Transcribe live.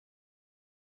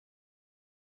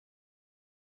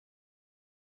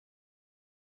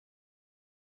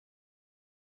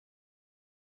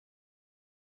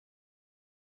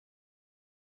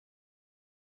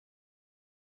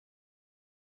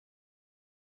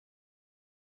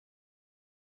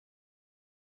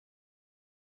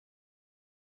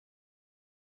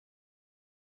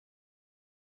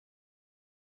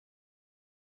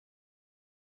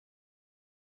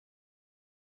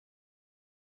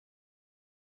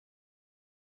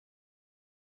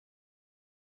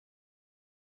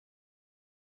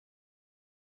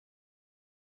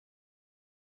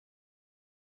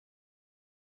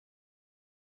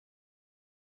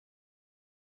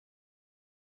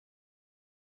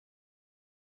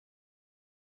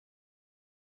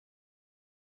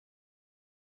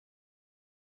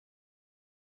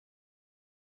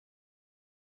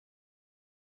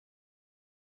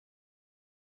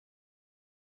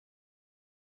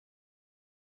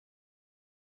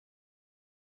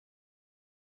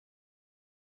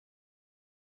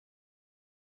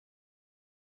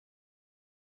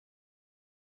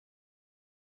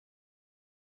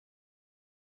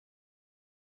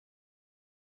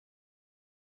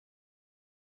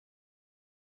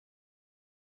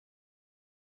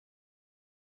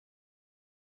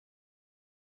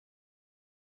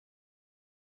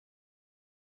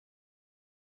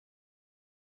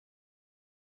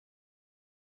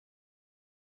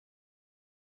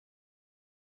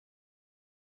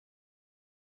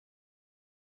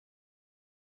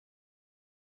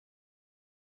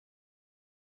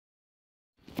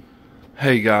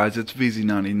Hey guys, it's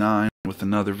VZ99 with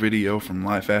another video from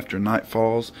Life After Night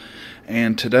Falls,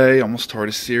 and today I'm going to start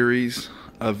a series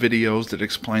of videos that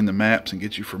explain the maps and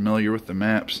get you familiar with the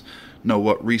maps, know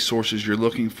what resources you're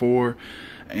looking for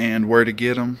and where to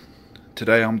get them.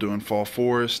 Today I'm doing Fall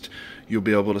Forest. You'll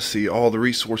be able to see all the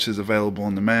resources available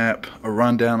on the map, a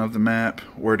rundown of the map,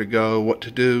 where to go, what to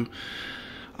do.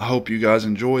 I hope you guys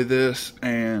enjoy this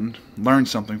and learn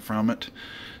something from it.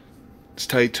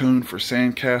 Stay tuned for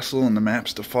Sandcastle and the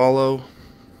maps to follow.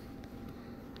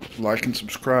 Like and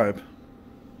subscribe.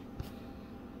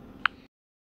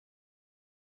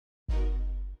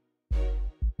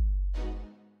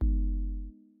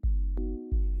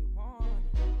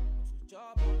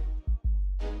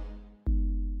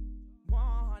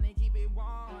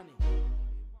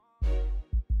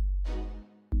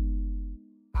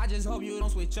 I just hope you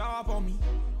don't switch up on me.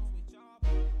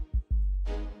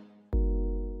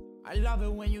 I love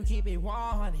it when you keep it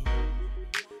 100.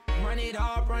 Run it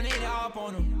up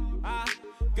on them.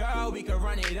 Girl, we can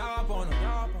run it up on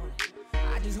them.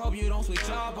 I just hope you don't switch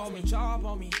up on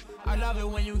me. I love it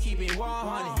when you keep it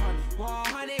 100.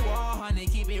 100,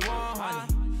 keep it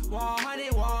 100.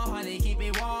 100, keep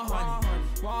it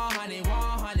 100.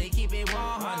 100, keep it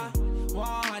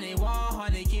 100.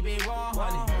 100, keep it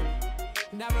 100.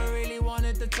 Never really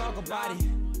wanted to talk about it.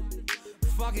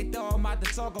 Fuck it though, I'm about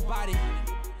to talk about it.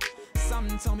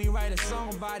 Something told me write a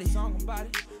song about it.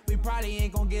 We probably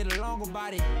ain't gonna get along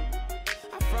about it.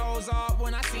 I froze up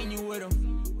when I seen you with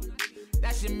him.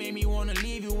 That shit made me wanna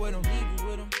leave you with him.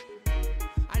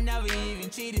 I never even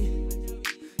cheated.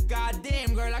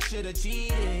 Goddamn girl, I should've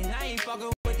cheated. I ain't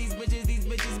fucking with these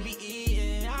bitches be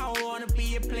eating. I don't wanna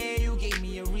be a player, you gave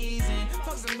me a reason.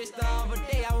 Fuck some bitch the other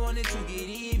day, I wanted to get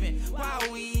even. Why are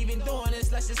we even doing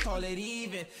this? Let's just call it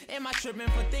even. Am I tripping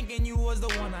for thinking you was the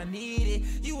one I needed?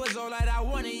 You was all that I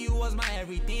wanted, you was my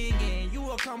everything. And you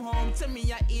will come home to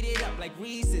me, I eat it up like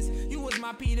Reese's. You was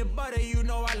my peanut butter, you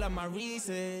know I love my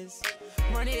Reese's.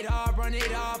 Run it up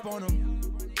on them.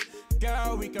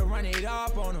 Girl, we can run it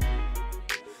up on them.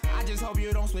 I just hope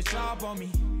you don't switch up on me.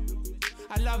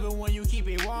 I love it when you keep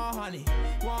it 100.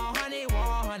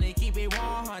 100, keep it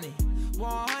 100.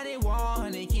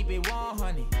 100, keep it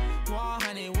 100.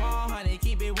 100,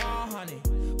 keep it 100.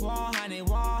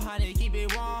 100, keep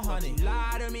it 100.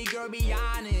 Lie to me, girl, be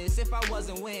honest. If I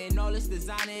wasn't wearing all this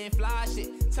designer and fly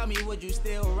shit, tell me, would you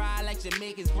still ride like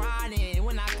Jamaica's grinding?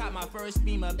 When I caught my first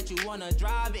Beamer, bet you wanna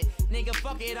drive it. Nigga,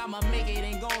 fuck it, I'ma make it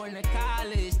and going to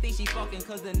college. Think she fucking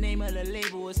cause the name of the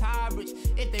label is Hybrid.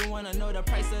 If they wanna know the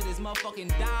price of this motherfucking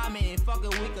diamond, fuck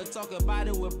it, we could talk about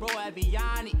it with bro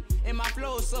Aviani. And my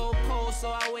flow so cold, so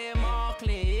I wear them all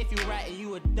clear. If you ratting,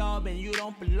 you a dub and you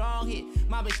don't belong here.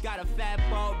 My bitch got a fat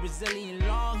ball, Brazilian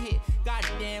long hit.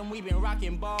 Goddamn, we been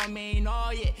rocking ball main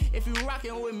all year. If you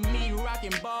rocking with me, you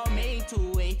rocking ball main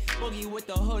too, eh? Boogie with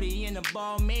the hoodie and the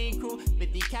ball main crew.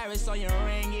 50 carats on your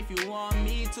ring if you want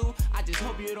me to. I just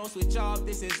hope you don't switch off,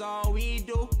 this is all we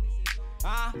do.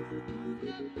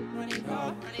 Run it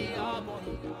up on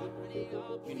them.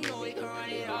 You know we can run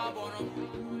it up on them.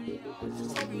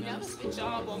 Just hope you never switch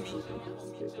up on me.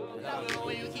 Love it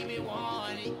when you keep it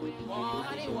 100.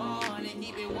 100,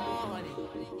 keep it 100.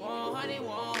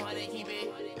 100, keep it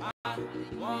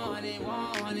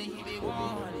 100, keep it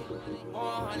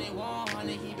 100.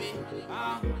 100, keep it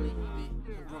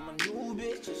From my new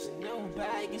bitch, a Chanel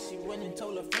bag, and she went and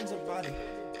told her friends about it.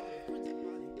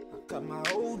 Cut my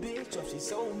old bitch off, she's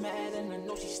so mad, and I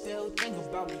know she still think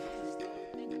about me.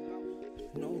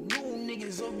 No new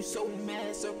niggas on me so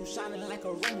mad, circle shining like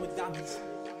a ring with diamonds.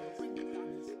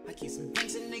 I keep some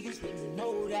gangsta niggas, but you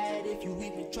know that if you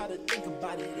even try to think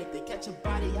about it, if they catch a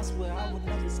body, I swear I would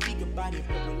never speak about it.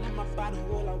 But in my body,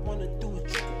 all I wanna do is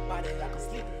drink about it, I can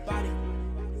sleep about it.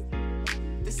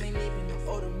 This ain't even an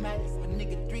automatic, a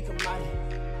nigga 3 come out it.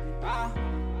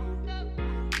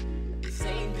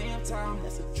 Same damn time,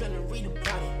 that's adrenaline, read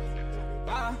about it.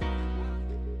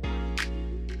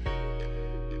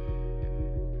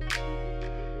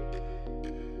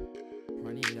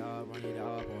 Run it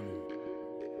up on them.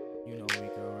 You know we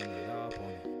can run it up on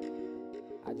them.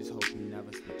 I just hope you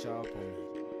never switch up on me.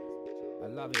 I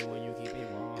love it when you keep it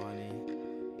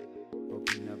 100.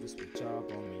 Hope you never switch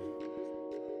up on me.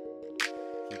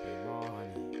 Keep it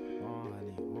 100,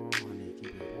 100, keep it 100,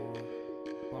 keep it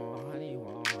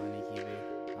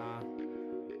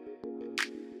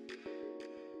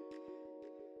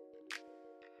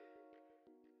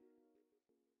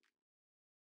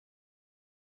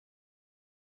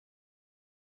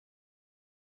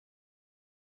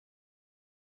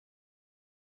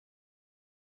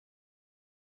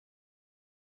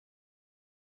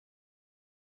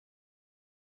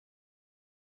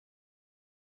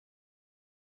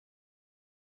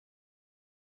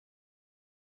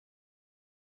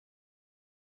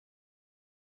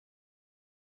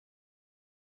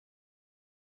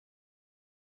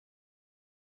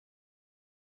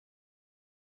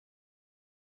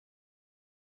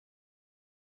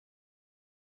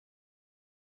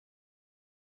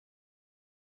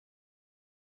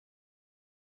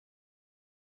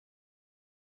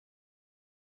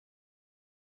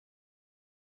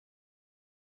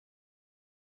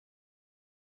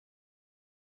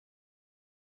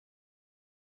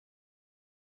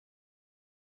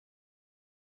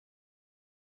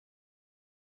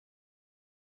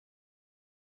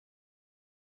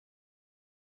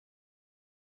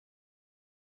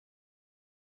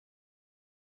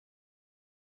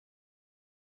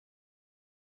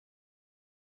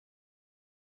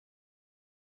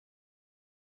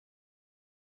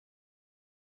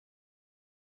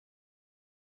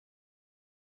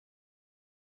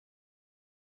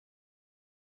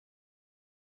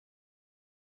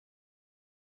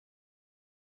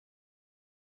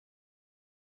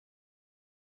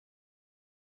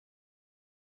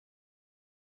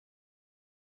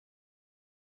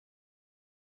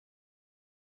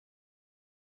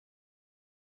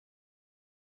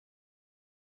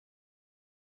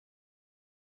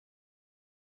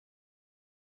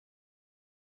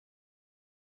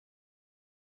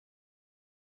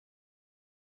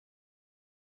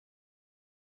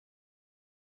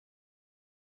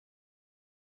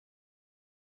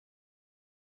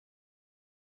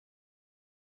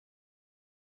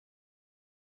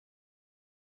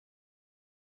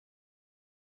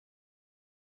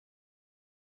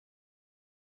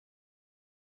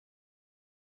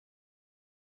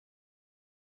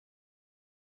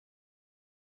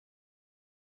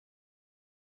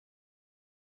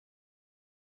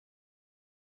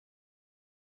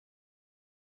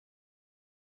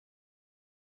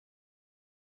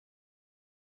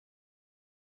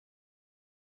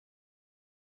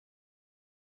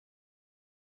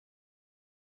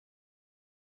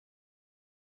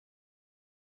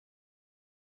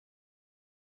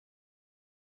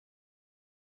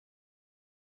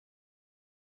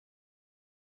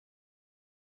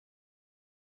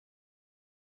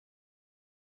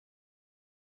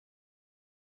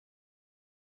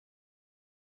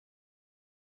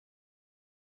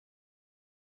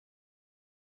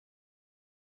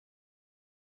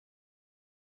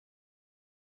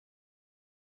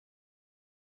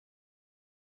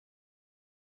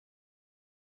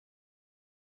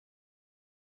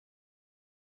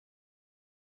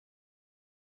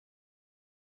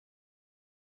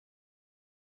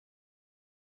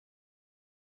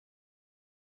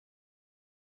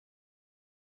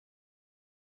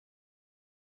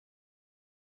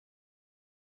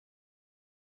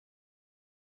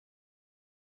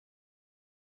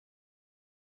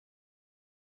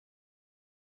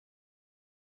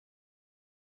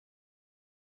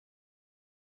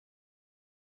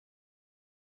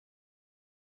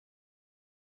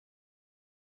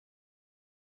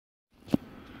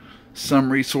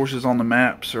Some resources on the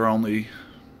maps are only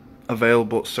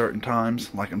available at certain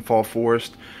times, like in Fall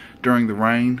Forest. During the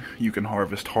rain, you can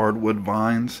harvest hardwood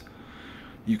vines,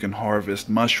 you can harvest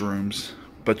mushrooms,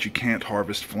 but you can't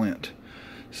harvest flint.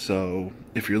 So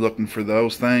if you're looking for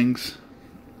those things,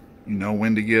 you know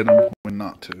when to get them, when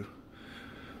not to.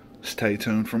 Stay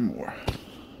tuned for more.